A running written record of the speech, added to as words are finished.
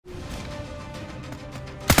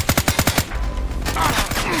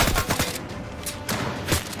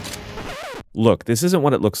Look, this isn't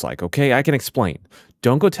what it looks like, okay? I can explain.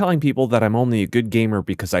 Don't go telling people that I'm only a good gamer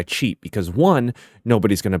because I cheat, because one,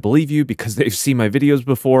 nobody's going to believe you because they've seen my videos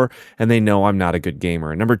before and they know I'm not a good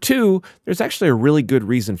gamer. And number two, there's actually a really good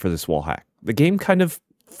reason for this wall hack. The game kind of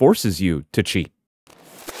forces you to cheat.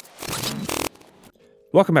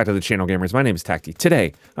 Welcome back to the channel, gamers. My name is Tacti.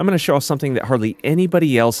 Today, I'm going to show off something that hardly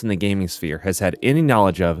anybody else in the gaming sphere has had any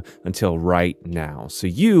knowledge of until right now. So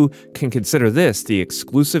you can consider this the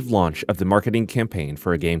exclusive launch of the marketing campaign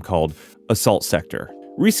for a game called Assault Sector.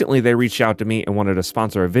 Recently, they reached out to me and wanted to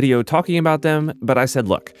sponsor a video talking about them, but I said,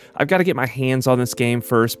 look, I've got to get my hands on this game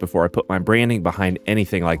first before I put my branding behind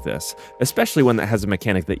anything like this, especially one that has a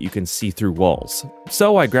mechanic that you can see through walls.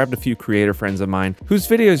 So I grabbed a few creator friends of mine whose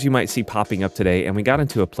videos you might see popping up today, and we got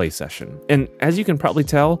into a play session. And as you can probably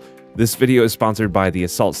tell, this video is sponsored by the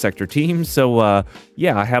Assault Sector team, so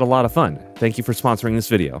yeah, I had a lot of fun. Thank you for sponsoring this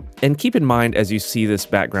video. And keep in mind, as you see this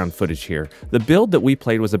background footage here, the build that we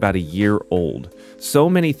played was about a year old. So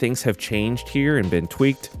many things have changed here and been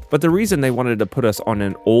tweaked, but the reason they wanted to put us on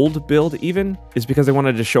an old build even is because they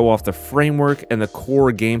wanted to show off the framework and the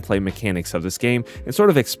core gameplay mechanics of this game and sort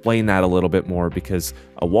of explain that a little bit more, because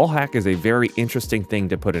a wall hack is a very interesting thing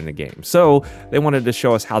to put in a game. So they wanted to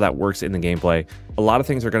show us how that works in the gameplay. A lot of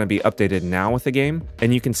things are going to be updated now with the game,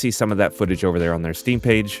 and you can see some of that footage over there on their Steam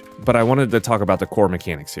page, but I wanted to talk about the core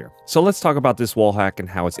mechanics here. So let's talk about this wall hack and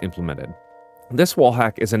how it's implemented. This wall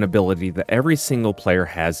hack is an ability that every single player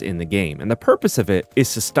has in the game, and the purpose of it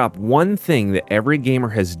is to stop one thing that every gamer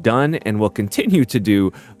has done and will continue to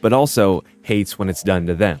do, but also hates when it's done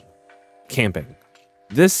to them: camping.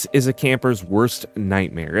 This is a camper's worst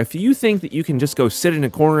nightmare. If you think that you can just go sit in a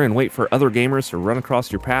corner and wait for other gamers to run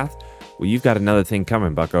across your path, well, you've got another thing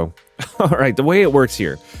coming, bucko. Alright, the way it works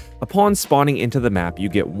here. Upon spawning into the map, you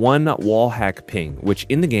get one wall hack ping, which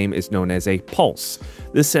in the game is known as a pulse.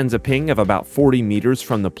 This sends a ping of about 40 meters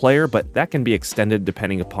from the player, but that can be extended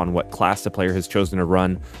depending upon what class the player has chosen to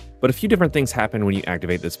run. But a few different things happen when you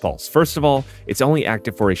activate this pulse. First of all, it's only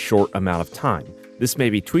active for a short amount of time. This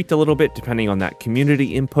may be tweaked a little bit depending on that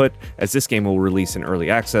community input, as this game will release in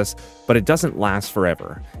early access, but it doesn't last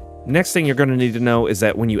forever. Next thing you're going to need to know is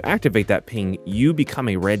that when you activate that ping, you become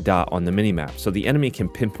a red dot on the minimap, so the enemy can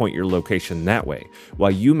pinpoint your location that way.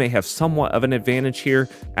 While you may have somewhat of an advantage here,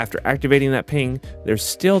 after activating that ping, there's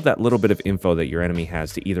still that little bit of info that your enemy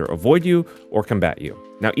has to either avoid you or combat you.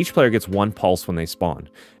 Now, each player gets one pulse when they spawn.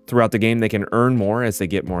 Throughout the game, they can earn more as they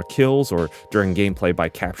get more kills or during gameplay by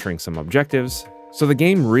capturing some objectives. So the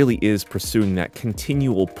game really is pursuing that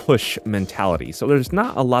continual push mentality. So there's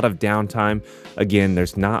not a lot of downtime. Again,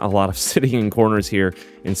 there's not a lot of sitting in corners here.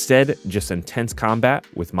 Instead, just intense combat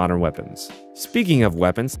with modern weapons. Speaking of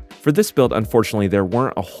weapons, for this build, unfortunately, there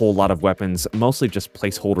weren't a whole lot of weapons, mostly just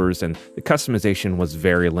placeholders, and the customization was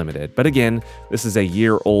very limited. But again, this is a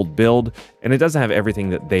year-old build, and it doesn't have everything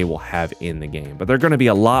that they will have in the game. But there are going to be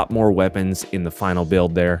a lot more weapons in the final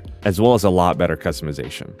build there, as well as a lot better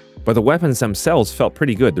customization. But the weapons themselves felt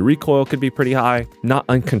pretty good. The recoil could be pretty high, not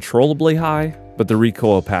uncontrollably high, but the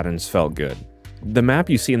recoil patterns felt good. The map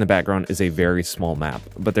you see in the background is a very small map,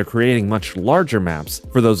 but they're creating much larger maps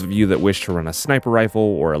for those of you that wish to run a sniper rifle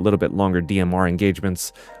or a little bit longer DMR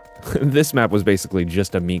engagements. This map was basically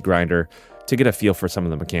just a meat grinder to get a feel for some of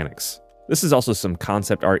the mechanics. This is also some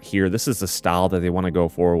concept art here. This is the style that they want to go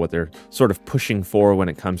for, what they're sort of pushing for when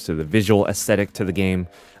it comes to the visual aesthetic to the game.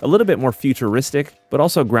 A little bit more futuristic, but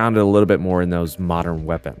also grounded a little bit more in those modern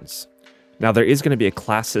weapons. Now, there is going to be a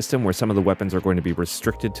class system where some of the weapons are going to be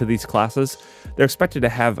restricted to these classes. They're expected to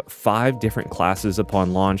have 5 different classes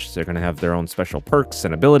upon launch. So they're going to have their own special perks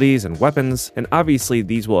and abilities and weapons, and obviously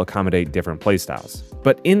these will accommodate different playstyles.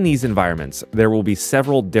 But in these environments, there will be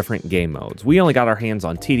several different game modes. We only got our hands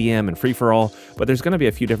on TDM and free-for-all, but there's going to be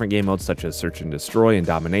a few different game modes such as Search and Destroy and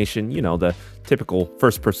Domination, you know, the typical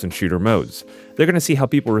first-person shooter modes. They're going to see how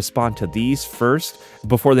people respond to these first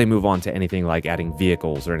before they move on to anything like adding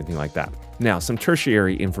vehicles or anything like that. Now, some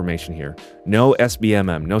tertiary information here. No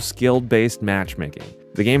SBMM, no skill-based matchmaking.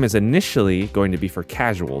 The game is initially going to be for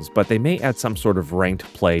casuals, but they may add some sort of ranked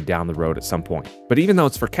play down the road at some point. But even though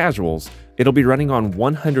it's for casuals, it'll be running on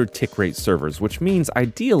 100 tick rate servers, which means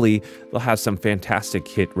ideally they'll have some fantastic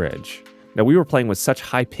hit reg. Now, we were playing with such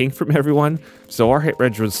high ping from everyone, so our hit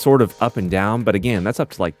reg was sort of up and down, but again, that's up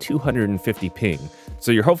to like 250 ping.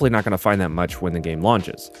 So you're hopefully not going to find that much when the game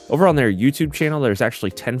launches. Over on their YouTube channel, there's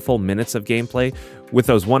actually 10 full minutes of gameplay with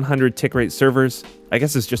those 100 tick rate servers. I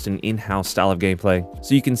guess it's just an in-house style of gameplay,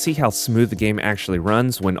 so you can see how smooth the game actually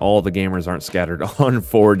runs when all the gamers aren't scattered on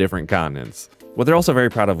 4 different continents. What they're also very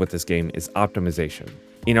proud of with this game is optimization.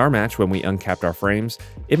 In our match, when we uncapped our frames,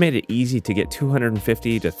 it made it easy to get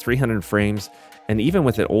 250 to 300 frames, and even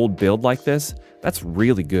with an old build like this, that's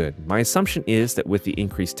really good. My assumption is that with the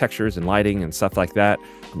increased textures and lighting and stuff like that,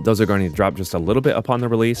 those are going to drop just a little bit upon the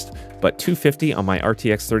release, but 250 on my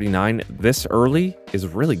RTX 39 this early is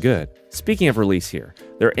really good. Speaking of release here,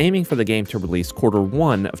 they're aiming for the game to release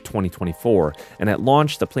Q1 of 2024, and at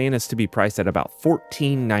launch, the plan is to be priced at about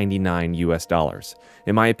 $14.99 US.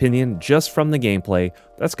 In my opinion, just from the gameplay,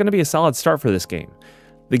 that's going to be a solid start for this game.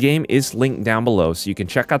 The game is linked down below, so you can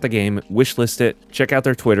check out the game, wishlist it, check out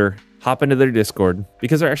their Twitter, hop into their Discord,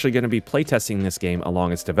 because they're actually going to be playtesting this game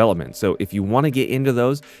along its development. So if you want to get into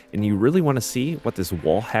those and you really want to see what this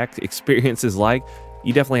wall hack experience is like,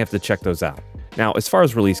 you definitely have to check those out. Now, as far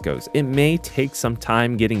as release goes, it may take some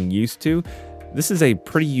time getting used to. This is a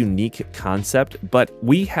pretty unique concept, but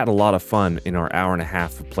we had a lot of fun in our hour and a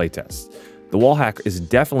half of playtests. The wall hack is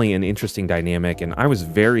definitely an interesting dynamic, and I was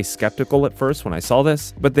very skeptical at first when I saw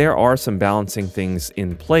this, but there are some balancing things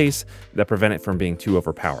in place that prevent it from being too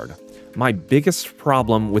overpowered. My biggest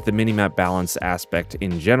problem with the minimap balance aspect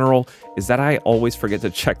in general is that I always forget to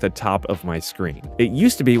check the top of my screen. It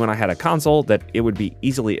used to be when I had a console that it would be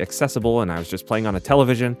easily accessible and I was just playing on a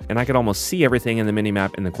television and I could almost see everything in the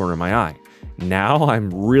minimap in the corner of my eye. Now I'm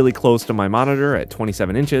really close to my monitor at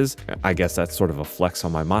 27 inches. I guess that's sort of a flex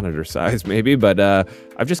on my monitor size maybe, but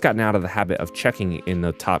I've just gotten out of the habit of checking in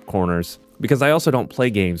the top corners because I also don't play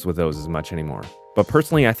games with those as much anymore. But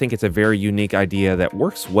personally, I think it's a very unique idea that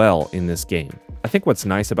works well in this game. I think what's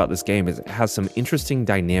nice about this game is it has some interesting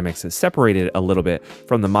dynamics that separate it a little bit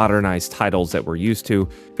from the modernized titles that we're used to.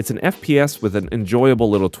 It's an FPS with an enjoyable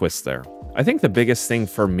little twist there. I think the biggest thing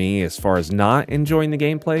for me as far as not enjoying the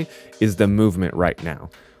gameplay is the movement right now.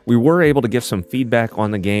 We were able to give some feedback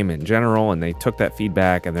on the game in general, and they took that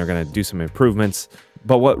feedback and they're going to do some improvements.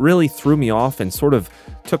 But what really threw me off and sort of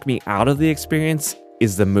took me out of the experience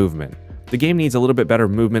is the movement. The game needs a little bit better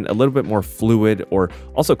movement, a little bit more fluid, or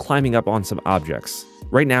also climbing up on some objects.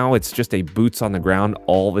 Right now, it's just a boots on the ground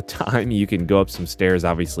all the time. You can go up some stairs,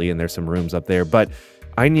 obviously, and there's some rooms up there, but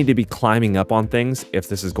I need to be climbing up on things if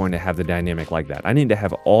this is going to have the dynamic like that. I need to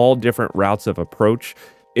have all different routes of approach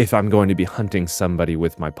if I'm going to be hunting somebody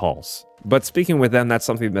with my pulse. But speaking with them, that's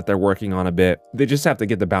something that they're working on a bit. They just have to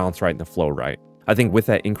get the balance right and the flow right. I think with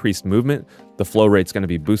that increased movement, the flow rate's going to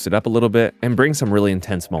be boosted up a little bit and bring some really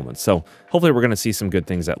intense moments. So hopefully we're going to see some good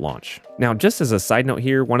things at launch. Now, just as a side note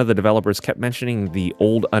here, one of the developers kept mentioning the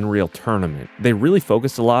old Unreal Tournament. They really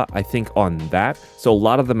focused a lot, I think, on that. So a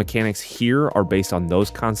lot of the mechanics here are based on those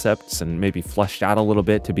concepts and maybe fleshed out a little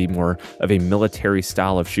bit to be more of a military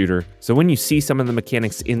style of shooter. So when you see some of the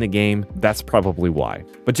mechanics in the game, that's probably why.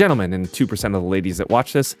 But gentlemen, and 2% of the ladies that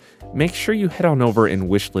watch this, make sure you head on over and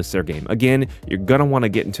wishlist their game. Again, you're gonna want to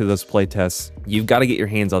get into those playtests. You've got to get your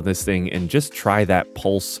hands on this thing and just try that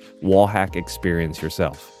Pulse wall hack experience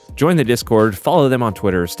yourself. Join the Discord, follow them on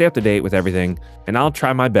Twitter, stay up to date with everything, and I'll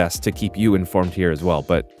try my best to keep you informed here as well.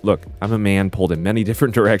 But look, I'm a man pulled in many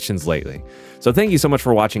different directions lately. So thank you so much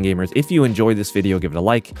for watching, gamers. If you enjoyed this video, give it a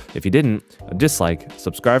like. If you didn't, a dislike,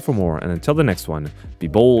 subscribe for more, and until the next one, be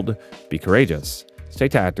bold, be courageous, stay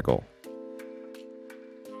tactical.